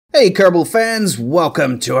Hey Kerbal fans,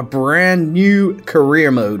 welcome to a brand new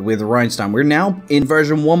career mode with REinstein. We're now in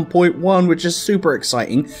version 1.1, which is super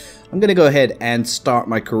exciting. I'm going to go ahead and start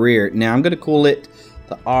my career. Now I'm going to call it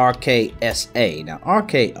the RKSA. Now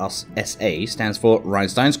RKSA stands for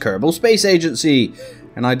REinstein Kerbal Space Agency,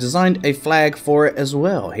 and I designed a flag for it as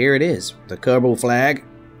well. Here it is, the Kerbal flag.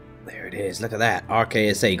 There it is, look at that,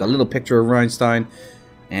 RKSA. Got a little picture of REinstein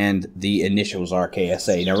and the initials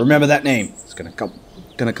RKSA. Now remember that name, it's going to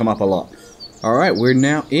come up a lot. Alright, we're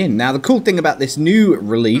now in. Now the cool thing about this new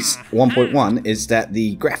release, 1.1, is that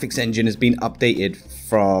the graphics engine has been updated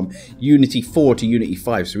from Unity 4 to Unity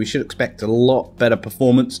 5, so we should expect a lot better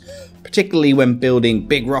performance, particularly when building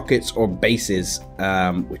big rockets or bases,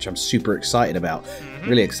 which I'm super excited about.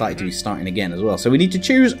 Really excited to be starting again as well. So we need to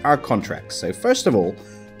choose our contracts. So first of all,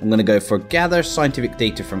 I'm going to go for gather scientific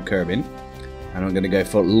data from Kerbin. And I'm going to go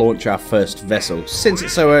for launch our first vessel. Since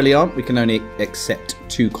it's so early on, we can only accept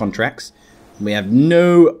 2 contracts. We have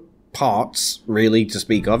no parts, really, to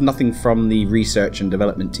speak of. Nothing from the research and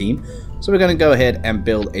development team. So we're going to go ahead and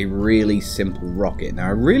build a really simple rocket. Now,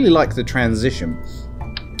 I really like the transition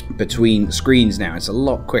between screens now. It's a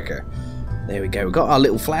lot quicker. There we go. We've got our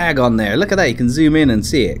little flag on there. Look at that. You can zoom in and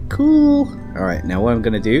see it. Cool. All right. Now, what I'm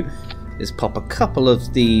going to do is pop a couple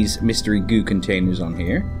of these mystery goo containers on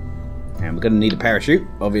here. And we're going to need a parachute,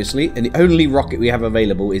 obviously. And the only rocket we have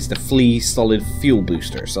available is the Flea Solid Fuel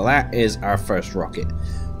Booster. So that is our first rocket.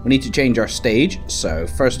 We need to change our stage. So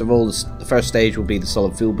first of all, the first stage will be the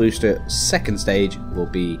Solid Fuel Booster. Second stage will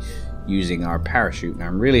be using our parachute. Now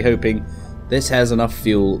I'm really hoping this has enough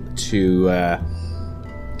fuel to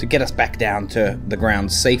get us back down to the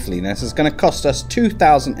ground safely. Now this is going to cost us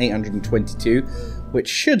 2,822, which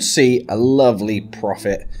should see a lovely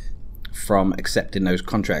profit from accepting those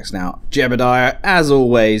contracts. Now Jebediah, as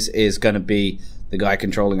always, is going to be the guy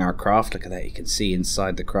controlling our craft. Look at that, you can see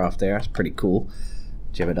inside the craft there. That's pretty cool.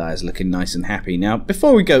 Jebediah is looking nice and happy. Now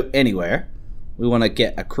before we go anywhere, we want to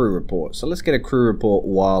get a crew report. So let's get a crew report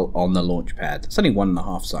while on the launch pad. It's only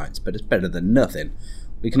 1.5 science, but it's better than nothing.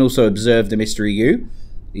 We can also observe the mystery goo.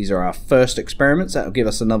 These are our first experiments. That'll give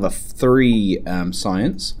us another 3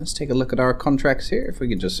 science. Let's take a look at our contracts here. If we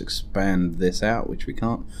can just expand this out, which we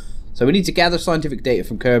can't. So we need to gather scientific data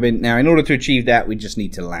from Kerbin. Now, in order to achieve that, we just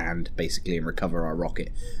need to land, basically, and recover our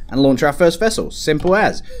rocket. And launch our first vessel. Simple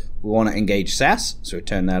as. We want to engage SAS, so we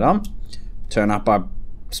turn that on. Turn up our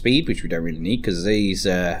speed, which we don't really need, because these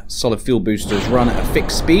solid fuel boosters run at a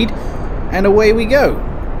fixed speed. And away we go.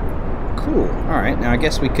 Cool. Alright, now I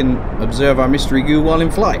guess we can observe our mystery goo while in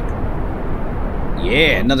flight.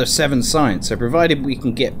 Yeah, another 7 science. So provided we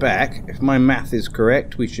can get back, if my math is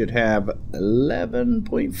correct, we should have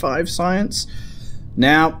 11.5 science.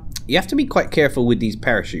 Now, you have to be quite careful with these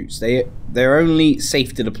parachutes. They're only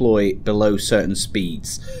safe to deploy below certain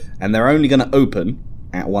speeds, and they're only going to open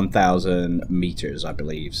at 1,000 meters, I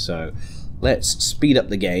believe. So let's speed up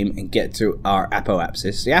the game and get to our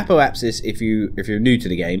apoapsis. The apoapsis, if you're new to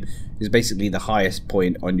the game, is basically the highest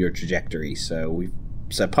point on your trajectory. So we've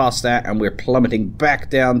past that, and we're plummeting back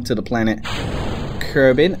down to the planet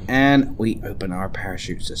Kerbin, and we open our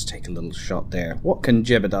parachutes. Let's take a little shot there. What can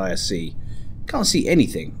Jebediah see? Can't see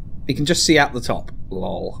anything. He can just see out the top.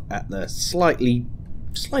 Lol. At the slightly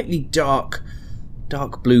dark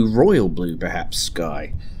blue, royal blue perhaps,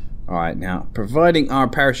 sky. Alright, now providing our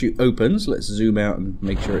parachute opens, let's zoom out and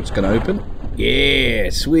make sure it's going to open. Yeah,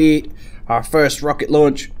 sweet. Our first rocket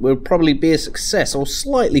launch will probably be a success, or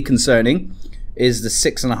slightly concerning is the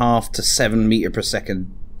 6.5 to 7 meter per second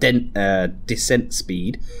descent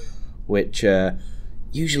speed, which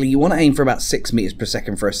usually you want to aim for about 6 meters per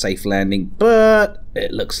second for a safe landing, but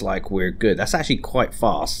it looks like we're good. That's actually quite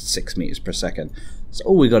fast, 6 meters per second. So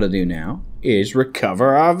all we got to do now is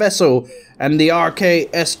recover our vessel, and the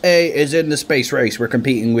RKSA is in the space race. We're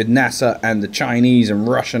competing with NASA and the Chinese and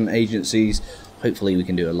Russian agencies. Hopefully we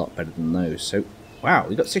can do a lot better than those. So wow,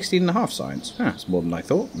 we got 16.5 science. That's more than I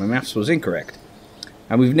thought. My maths was incorrect.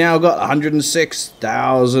 And we've now got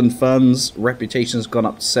 106,000 funds. Reputation's gone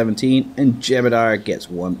up to 17. And Jebediah gets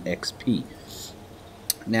 1 XP.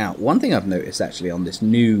 Now, one thing I've noticed actually on this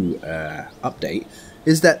new update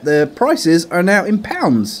is that the prices are now in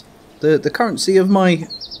pounds. The currency of my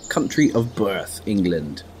country of birth,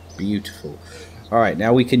 England. Beautiful. Alright,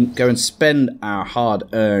 now we can go and spend our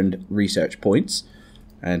hard-earned research points.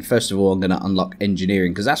 And first of all, I'm going to unlock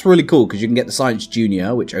engineering, because that's really cool, because you can get the Science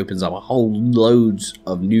Junior, which opens up a whole loads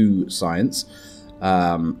of new science,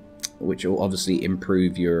 which will obviously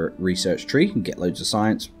improve your research tree. You can get loads of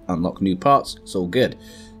science, unlock new parts, it's all good.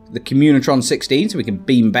 The Communitron 16, so we can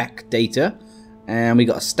beam back data, And we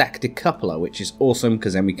got a stack decoupler, which is awesome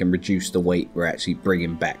because then we can reduce the weight we're actually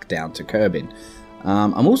bringing back down to Kerbin.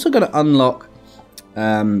 I'm also going to unlock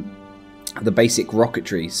the basic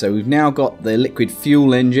rocketry. So we've now got the liquid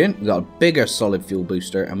fuel engine, we've got a bigger solid fuel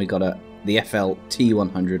booster, and we got the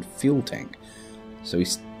FL-T100 fuel tank. So we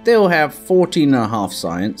still have 14.5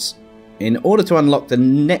 science. In order to unlock the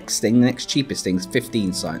next thing, the next cheapest thing is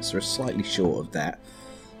 15 science, so we're slightly short of that.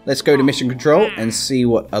 Let's go to mission control and see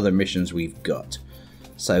what other missions we've got.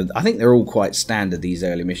 So I think they're all quite standard, these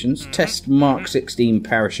early missions. Test Mark 16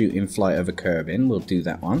 parachute in flight over Kerbin. We'll do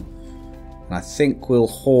that one. And I think we'll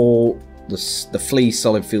haul the Flea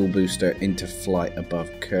solid fuel booster into flight above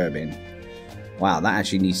Kerbin. Wow, that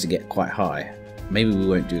actually needs to get quite high. Maybe we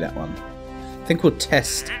won't do that one. I think we'll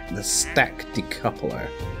test the stack decoupler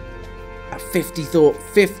at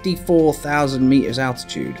 54,000 meters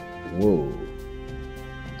altitude. Whoa.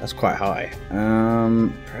 That's quite high.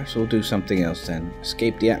 Perhaps we'll do something else then.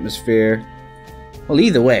 Escape the atmosphere. Well,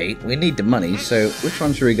 either way, we need the money, so which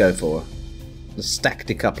one should we go for? The stack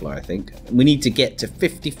decoupler, I think. We need to get to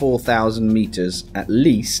 54,000 meters at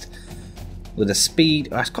least with a speed.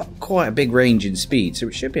 That's got quite a big range in speed, so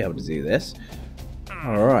we should be able to do this.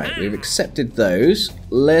 Alright, we've accepted those.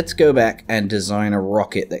 Let's go back and design a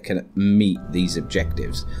rocket that can meet these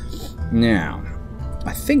objectives. Now,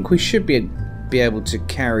 I think we should be able to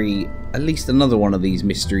carry at least another one of these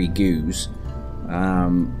mystery goos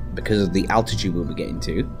because of the altitude we'll be getting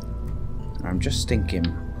to. I'm just thinking,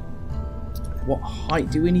 what height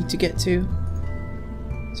do we need to get to?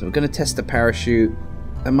 So we're going to test the parachute.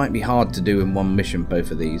 That might be hard to do in one mission,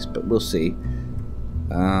 both of these, but we'll see.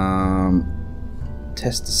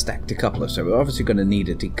 Test the stack decoupler. So we're obviously going to need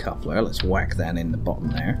a decoupler. Let's whack that in the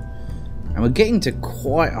bottom there. And we're getting to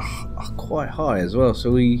quite high as well,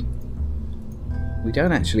 so we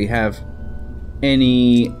don't actually have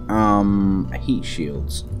any heat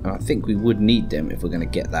shields. I think we would need them if we're going to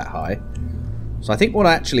get that high. So I think what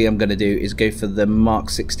actually I'm going to do is go for the Mark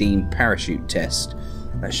 16 parachute test.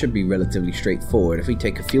 That should be relatively straightforward. If we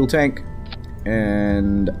take a fuel tank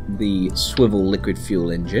and the swivel liquid fuel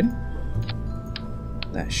engine,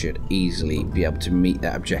 that should easily be able to meet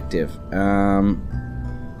that objective. I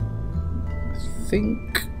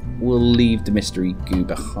think we'll leave the mystery goo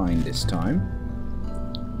behind this time.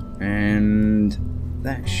 And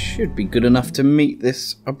that should be good enough to meet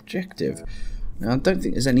this objective. Now, I don't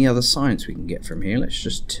think there's any other science we can get from here. Let's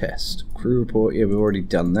just test. Crew report, yeah, we've already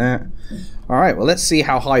done that. Alright, well, let's see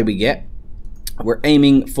how high we get. We're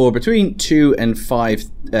aiming for between 2 and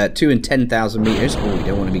 10,000 meters. Oh, we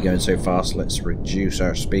don't want to be going so fast. Let's reduce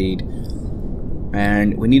our speed.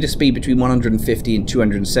 And we need a speed between 150 and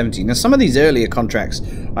 270. Now, some of these earlier contracts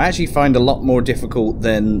I actually find a lot more difficult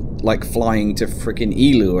than like flying to freaking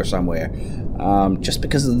Elu or somewhere, just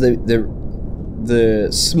because of the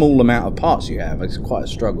small amount of parts you have. It's quite a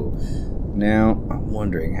struggle. Now, I'm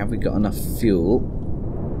wondering, have we got enough fuel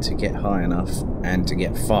to get high enough and to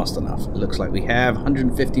get fast enough? It looks like we have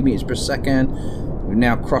 150 meters per second. We've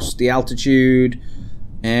now crossed the altitude,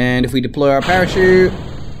 and if we deploy our parachute,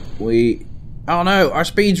 oh no, our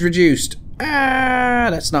speed's reduced. Ah,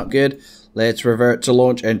 that's not good. Let's revert to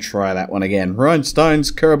launch and try that one again. REinstein's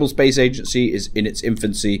Kerbal Space Agency is in its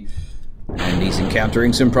infancy, and he's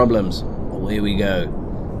encountering some problems. Away we go.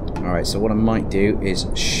 Alright, so what I might do is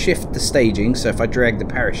shift the staging, so if I drag the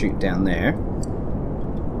parachute down there.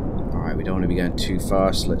 Alright, we don't want to be going too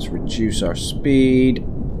fast. Let's reduce our speed.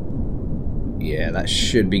 Yeah, that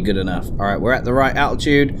should be good enough. Alright, we're at the right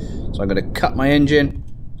altitude, so I'm going to cut my engine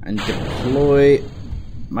and deploy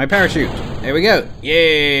my parachute. There we go.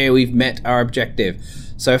 Yay, we've met our objective.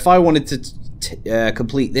 So if I wanted to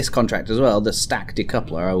complete this contract as well, the stack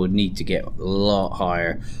decoupler, I would need to get a lot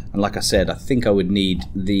higher. And like I said, I think I would need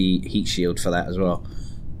the heat shield for that as well.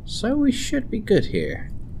 So we should be good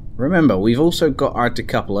here. Remember, we've also got our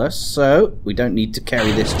decoupler, so we don't need to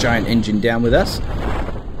carry this giant engine down with us.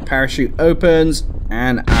 Parachute opens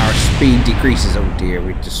and our speed decreases. Oh dear,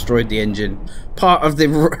 we've destroyed the engine. Part of the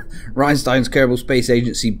REinstein Kerbal Space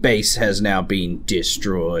Agency base has now been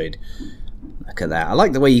destroyed. Look at that. I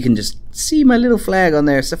like the way you can just see my little flag on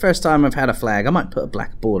there. It's the first time I've had a flag. I might put a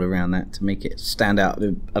black border around that to make it stand out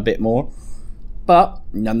a bit more. But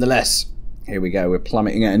nonetheless, here we go. We're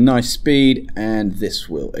plummeting at a nice speed, and this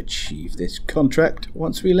will achieve this contract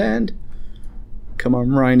once we land. Come on,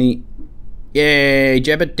 Reiny. Yay,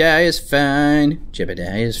 Jebediah's fine.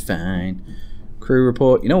 Jebediah's fine. Crew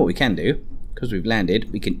report. You know what we can do? Because we've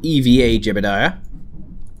landed, we can EVA Jebediah.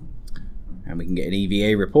 And we can get an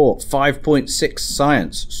EVA report. 5.6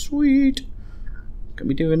 science. Sweet. Can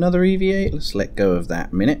we do another EVA? Let's let go of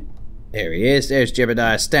that a minute. There he is. There's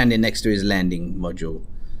Jebediah standing next to his landing module.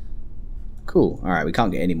 Cool. Alright, we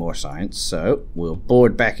can't get any more science, so we'll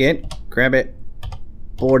board back in. Grab it.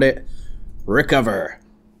 Board it. Recover.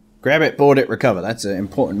 Grab it, board it, recover. That's an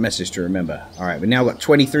important message to remember. Alright, we've now got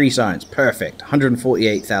 23 science. Perfect.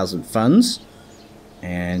 148,000 funds.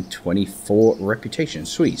 And 24 reputation.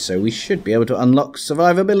 Sweet. So we should be able to unlock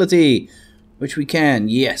survivability. Which we can.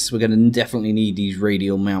 Yes, we're going to definitely need these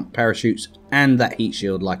radial mount parachutes and that heat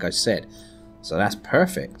shield like I said. So that's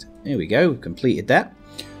perfect. There we go. We've completed that.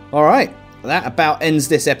 Alright. That about ends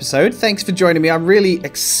this episode. Thanks for joining me. I'm really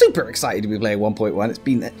super excited to be playing 1.1. It's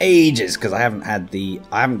been ages because I haven't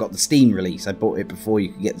got the Steam release. I bought it before you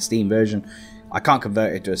could get the Steam version. I can't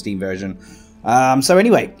convert it to a Steam version. So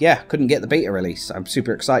anyway, yeah, couldn't get the beta release. I'm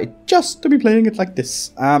super excited just to be playing it like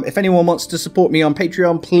this. If anyone wants to support me on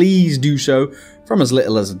Patreon, please do so from as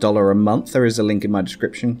little as $1 a month. There is a link in my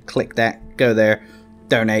description. Click that, go there,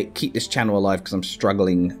 donate, keep this channel alive because I'm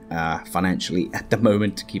struggling financially at the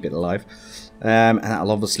moment to keep it alive. And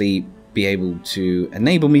that'll obviously be able to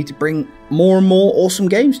enable me to bring more and more awesome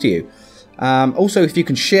games to you. Also, if you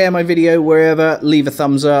can share my video wherever, leave a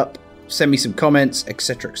thumbs up, send me some comments,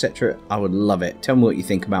 etc, etc. I would love it. Tell me what you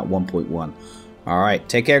think about 1.1. Alright,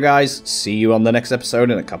 take care guys. See you on the next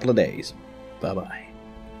episode in a couple of days. Bye-bye.